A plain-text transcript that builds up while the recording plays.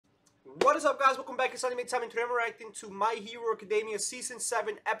What is up, guys? Welcome back. It's Anime Time, and today I'm reacting to My Hero Academia Season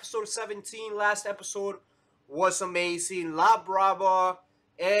 7, Episode 17. Last episode was amazing. La Brava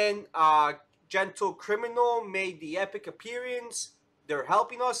and Gentle Criminal made the epic appearance. They're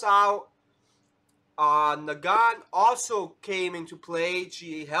helping us out. Nagan also came into play.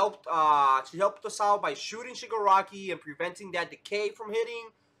 She helped us out by shooting Shigaraki and preventing that decay from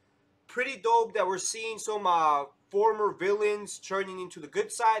hitting. Pretty dope that we're seeing some former villains turning into the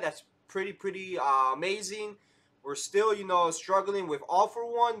good side. That's pretty amazing. We're still, struggling with All For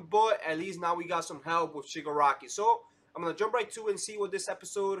One, but at least now we got some help with Shigaraki. So I'm gonna jump right to it and see what this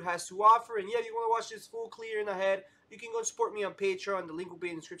episode has to offer. And yeah, if you want to watch this full clear and ahead, you can go and support me on Patreon. The link will be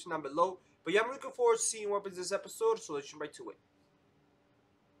in the description down below. But yeah, I'm looking forward to seeing what happens this episode. So let's jump right to it.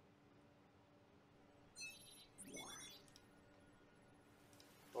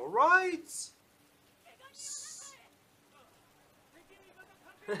 All right.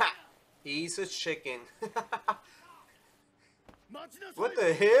 He's a chicken. What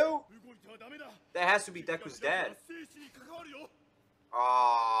the hell? That has to be Deku's dad.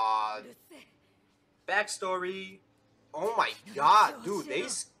 Backstory. Oh my god, dude,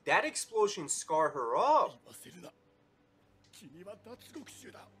 that explosion scarred her up.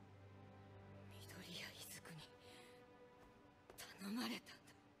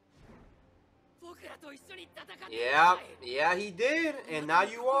 Yeah, he did, and now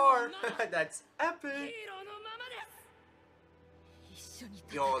you are. That's epic.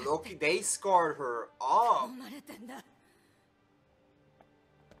 Yo, look, they scarred her up.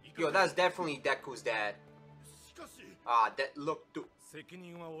 Yo, that's definitely Deku's dad. Look, dude.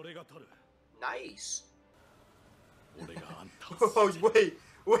 Nice. Oh,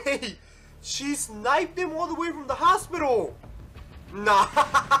 wait. She sniped him all the way from the hospital. Nah.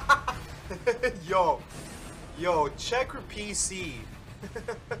 Yo, check her PC.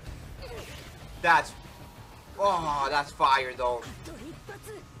 That's fire though.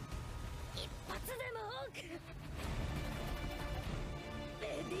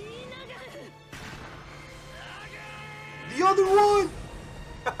 The other one.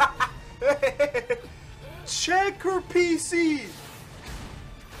 Check her PC.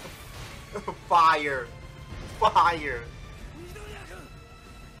 Fire.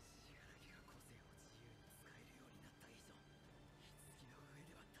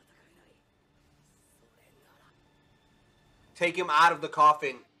 Take him out of the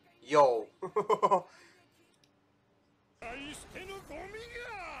coffin. Yo.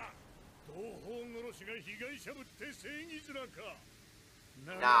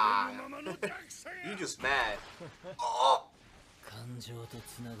 Nah. You just mad. Oh.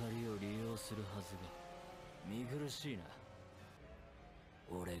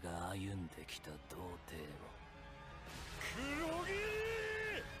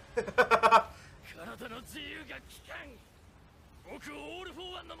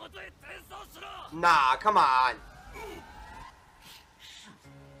 Nah, come on.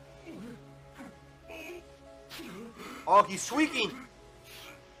 Oh, he's tweaking.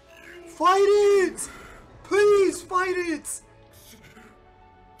 Fight it! Please fight it!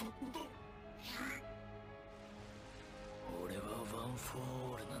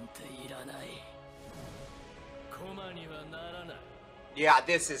 Yeah,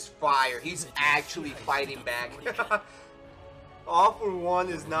 this is fire. He's actually fighting back. All For One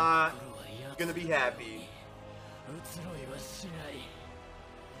is not gonna be happy.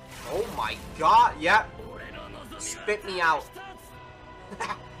 Oh my god, yeah. Spit me out.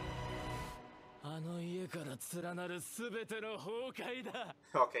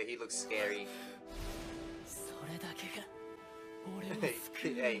 Okay, he looks scary.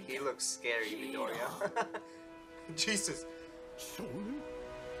 Hey, he looks scary, Midoriya. Jesus.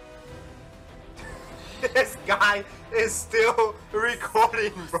 This guy is still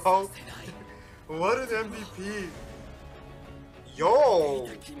recording, bro. What an MVP. Yo.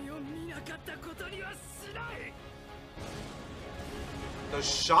 The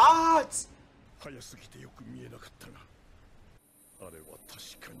shots.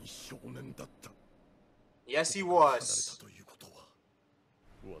 Yes, he was.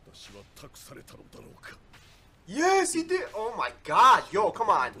 Yes, he did. Oh my god. Yo, come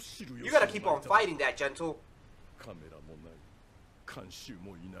on. You gotta keep on fighting that, Gentle.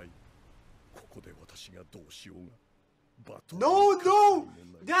 No.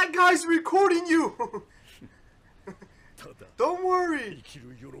 That guy's recording you. Don't worry.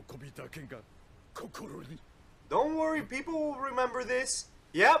 Don't worry. People will remember this.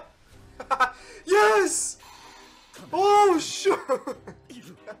 Yep. Yes. Oh, sure.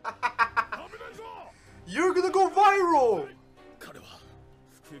 You're gonna go viral.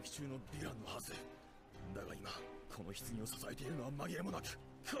 役中のヴィランのはず。だが今この棺を支えているのは紛れもなく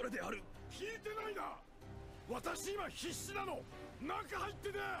彼である。聞いてないな。私今必死なの。中入っ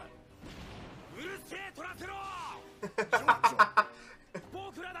てて。うるせえ、取らせろ。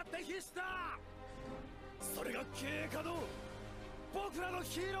僕らだって必死だ。それが経営稼働。僕らの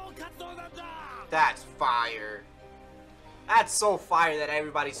ヒーロー活動なんだ。 That's fire. That's so fire that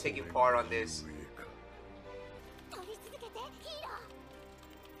everybody's taking part on this.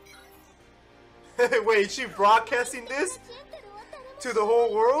 Wait, is she broadcasting this to the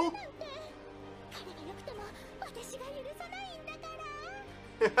whole world?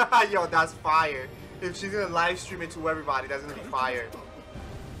 Yo, that's fire. If she's gonna live stream it to everybody, that's gonna be fire.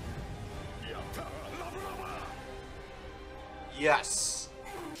 Yes.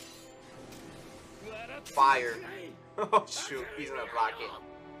 Fire. Oh shoot, he's gonna block it.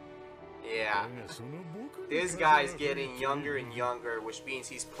 Yeah. This guy's getting younger and younger, which means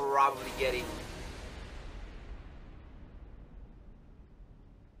he's probably getting...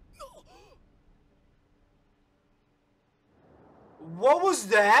 What was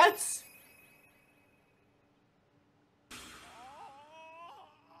that?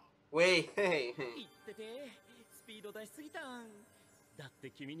 Wait, hey. スピード出しすぎたんだって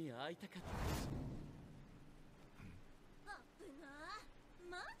君に会いたかった。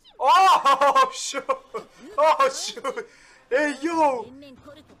 Oh shoot! Oh shoot! Hey yo!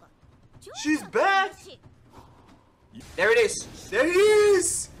 She's back! There it is! There it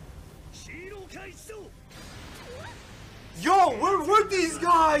is! Yo, where were these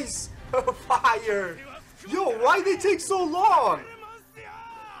guys? Fire! Yo, why they take so long?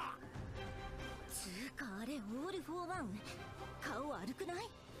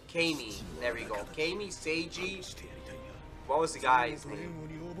 Kami, there we go. Kami, Seiji. What was the guy's name?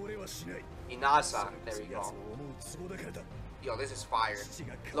 Inasa, there we go. Yo, this is fire.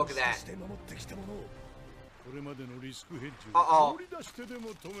 Look at that.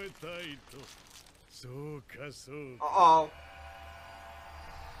 Uh-oh.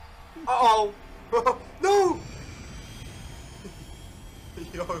 Uh-oh. Uh-oh. No!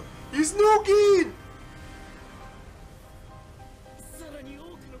 Yo, he's snooping!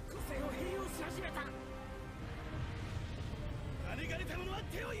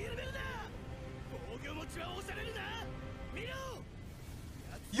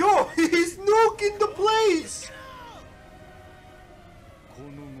 Yo, he's nuking the place!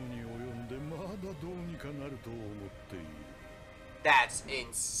 That's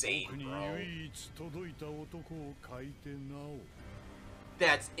insane, bro.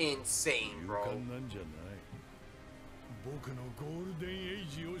 That's insane, bro.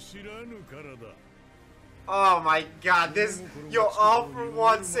 Oh my god, this... Yo, All For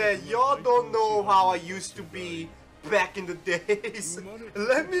One said, y'all don't know how I used to be back in the days.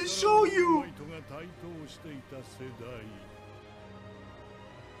 Let me show you.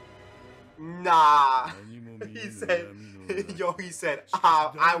 Nah. He said, yo, he said,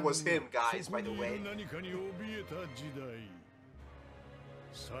 I was him, guys, by the way.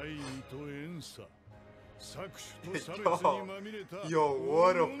 Yo,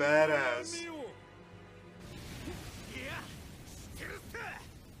 what a badass.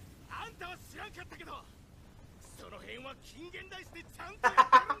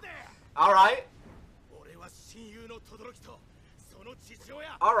 All right.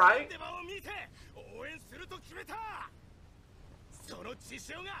 All right.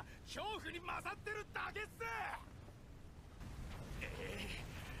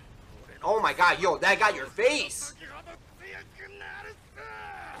 Oh my god, yo, that got your face.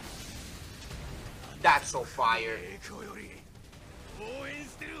 That's so fire.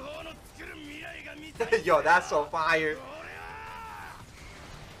 Yo, that's so fire.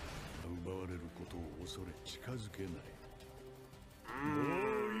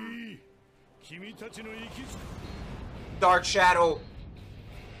 Dark Shadow.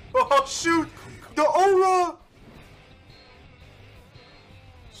 Oh shoot! The aura!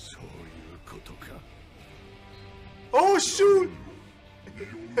 Oh shoot!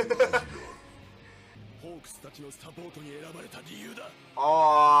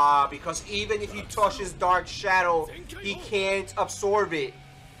 Oh, because even if he touches Dark Shadow, he can't absorb it.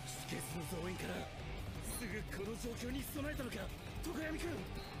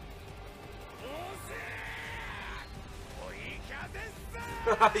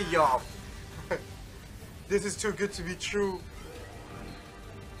 Yo, this is too good to be true.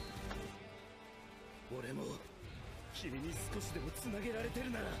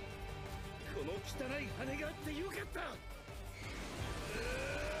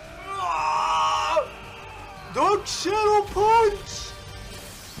 Dark Shadow Punch!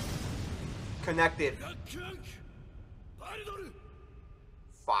 connected. ブラックランクバルドル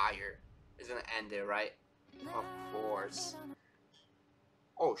Fire is gonna end it, right? Of course.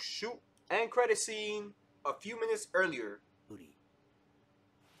 Oh shoot! End credit scene a few minutes earlier. より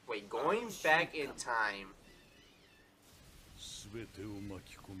Wait, going back in time. 全てを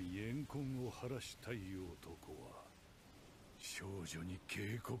巻き込み怨恨を晴らしたい男は少女に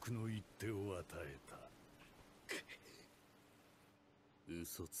警告の一手を与えた。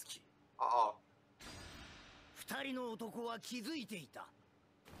嘘つき Uh-oh. 二人の男は気づいていた。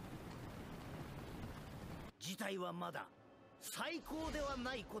事態はまだ最高では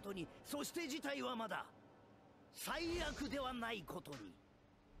ないことに、そして事態はまだ最悪ではないことに。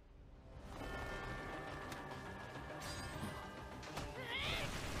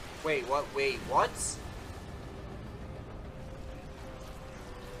Wait, what? Wait, what?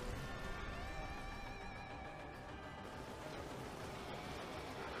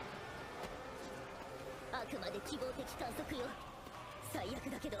 あくまで希望的観測よ。最悪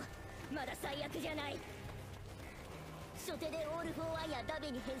だけどまだ最悪じゃない。初手でオール・フォー・ワンやダ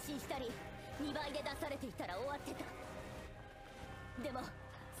ベに変身したり2倍で出されていたら終わってた。でも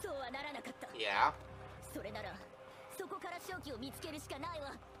そうはならなかった。 Yeah. それならそこから勝機を見つけるしかない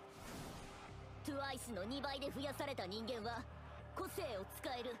わ。トゥワイスの2倍で増やされた人間は個性を使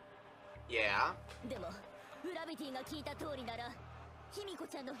える。 Yeah. でもグラビティが聞いた通りなら卑弥呼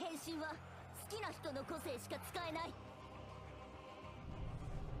ちゃんの変身は好きな人の個性しか使えない。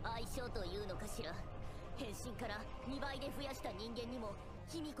相性というのかしら。変身から2倍で増やした人間にも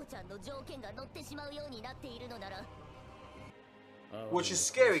卑弥呼ちゃんの条件が乗ってしまうようになっているのなら。 Which is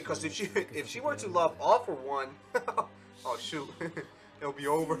scary because if she were to love All for One, oh shoot, it'll be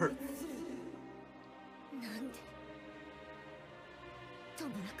over. なんで戸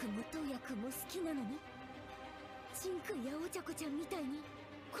村君も東也君も好きなのにジン君やお茶子ちゃんみたいに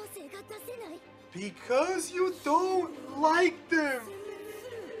個性が出せない。 Because you don't like them.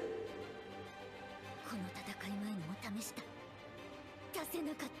 この戦い前にも試した。出せ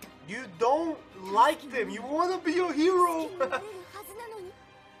なかった。 You don't like them. You want to be a hero. 好きになれるはずなのに。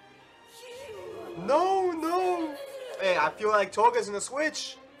 No, no. Hey, I feel like Toga's gonna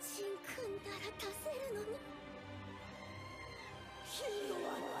switch. ジン君なら出せるの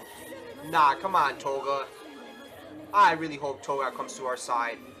に。 Nah, come on, Toga. I really hope Toga comes to our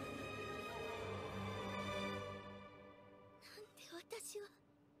side. なんで私は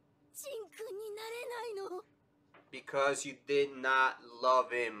ジン君になれないの。 Because you did not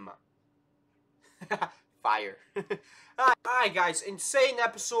love him. Fire. Alright, guys, insane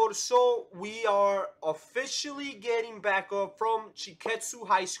episode. So, we are officially getting back up from Chiketsu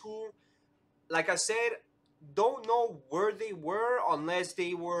High School. Like I said, don't know where they were unless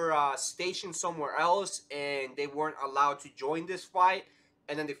they were stationed somewhere else and they weren't allowed to join this fight.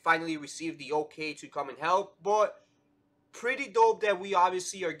 And then they finally received the okay to come and help. But pretty dope that we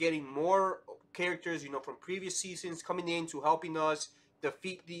obviously are getting more characters, you know, from previous seasons coming in to helping us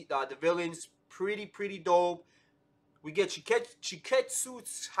defeat the villains. Pretty dope. We get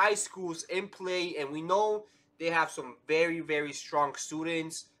Chiketsu's high schools in play, and we know they have some very strong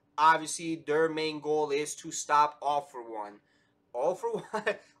students. Obviously, their main goal is to stop All for One. All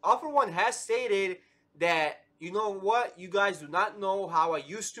for One has stated that, you know what, you guys do not know how I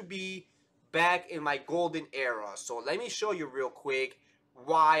used to be back in my golden era. So let me show you real quick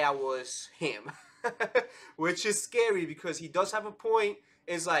why I was him. Which is scary because he does have a point.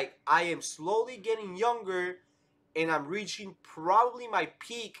 It's like, I am slowly getting younger and I'm reaching probably my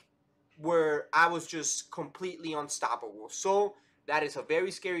peak where I was just completely unstoppable. So that is a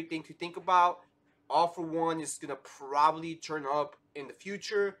very scary thing to think about. All for One is going to probably turn up in the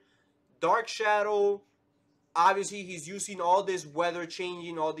future. Dark Shadow, obviously he's using all this weather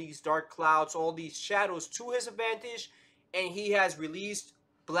changing, all these dark clouds, all these shadows to his advantage. And he has released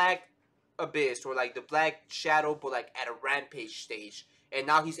Black Abyss, or like the Black Shadow, but like at a rampage stage. And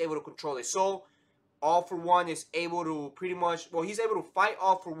now he's able to control it. So, All for One is able to pretty much, well, he's able to fight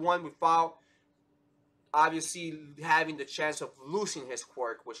All for One without obviously having the chance of losing his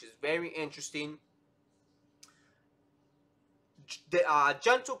quirk, which is very interesting.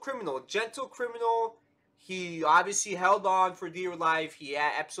 Gentle Criminal, he obviously held on for dear life. He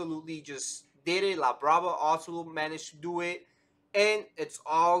absolutely just did it. La Brava also managed to do it. And it's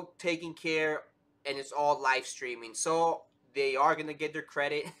all taken care, and it's all live streaming. So they are gonna get their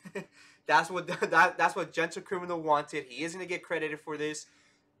credit. that's what Gentle Criminal wanted. He is gonna get credited for this.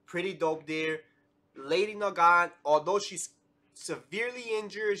 Pretty dope there. Lady Nagant, although she's severely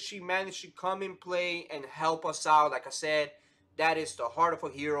injured, she managed to come and play and help us out. Like I said, that is the heart of a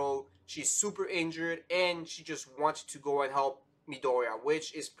hero. She's super injured and she just wanted to go and help Midoriya,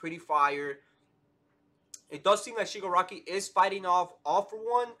 which is pretty fire. It does seem like Shigaraki is fighting off All For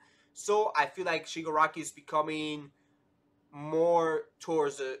One, so I feel like Shigaraki is becoming more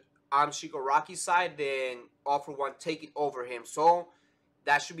towards the Shigaraki's side than All For One taking over him. So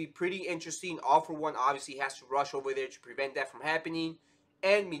that should be pretty interesting. All For One obviously has to rush over there to prevent that from happening.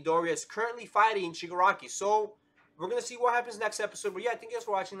 And Midoriya is currently fighting Shigaraki. So we're going to see what happens next episode. But yeah, thank you guys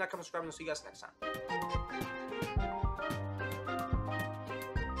for watching. Like, comment, subscribe, and I'll see you guys next time.